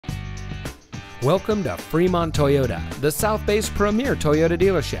Welcome to Fremont Toyota, the South Bay's premier Toyota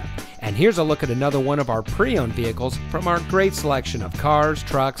dealership. And here's a look at another one of our pre-owned vehicles from our great selection of cars,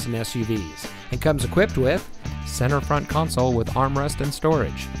 trucks, and SUVs. It comes equipped with center front console with armrest and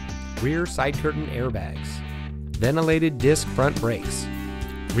storage, rear side curtain airbags, ventilated disc front brakes,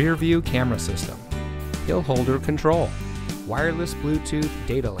 rear view camera system, hill holder control, wireless Bluetooth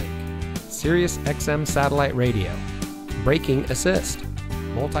data link, Sirius XM satellite radio, braking assist,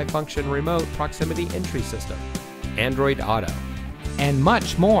 multifunction remote proximity entry system, Android Auto, and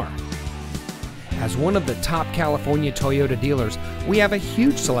much more. As one of the top California Toyota dealers, we have a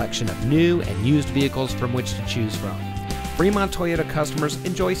huge selection of new and used vehicles from which to choose from. Fremont Toyota customers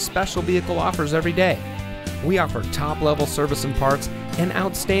enjoy special vehicle offers every day. We offer top-level service and parts and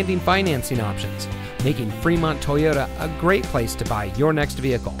outstanding financing options, making Fremont Toyota a great place to buy your next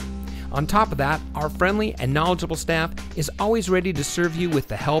vehicle. On top of that, our friendly and knowledgeable staff is always ready to serve you with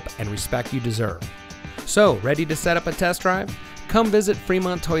the help and respect you deserve. So, ready to set up a test drive? Come visit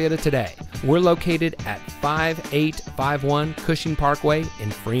Fremont Toyota today. We're located at 5851 Cushing Parkway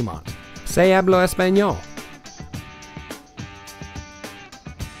in Fremont. Se hablo español.